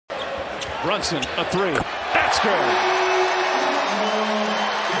Brunson, a three. That's good.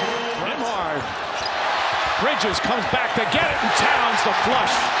 Brimhard. Bridges comes back to get it, and Towns the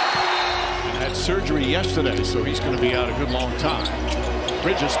flush. Had surgery yesterday, so he's going to be out a good long time.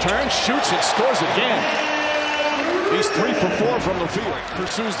 Bridges turns, shoots, and scores again. He's 3 for 4 from the field.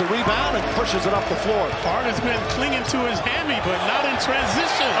 Pursues the rebound and pushes it up the floor. Hart has been clinging to his hammy, but not in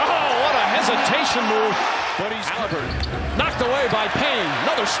transition. Oh, what a hesitation move. But he's Halliburton. Knocked away by Payne.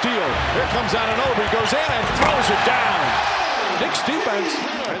 Another steal. Here comes Anunoby. Goes in and throws it down. Knicks defense.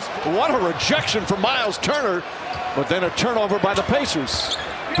 What a rejection from Miles Turner. But then a turnover by the Pacers.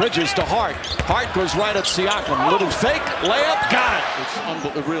 Bridges to Hart. Hart goes right at Siakam. Little fake layup. Got it.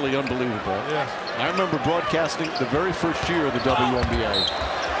 It's really unbelievable. Yeah. I remember broadcasting the very first year of the WNBA.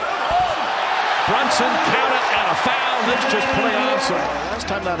 Brunson counted and a foul. Knicks just putting on some. Last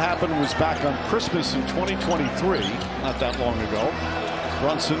time that happened was back on Christmas in 2023. Not that long ago.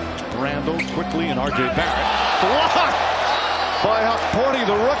 Brunson, Randall, quickly, and R.J. Barrett. Blocked by Porty,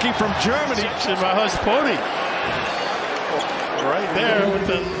 the rookie from Germany. By Hush Porty. Right there with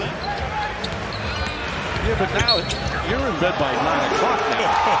the... Yeah, but now you're in bed by 9 o'clock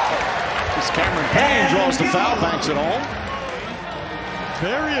now. This Cameron Payne draws the foul, banks it home.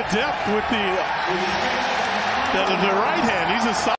 Very adept with the right hand. He's a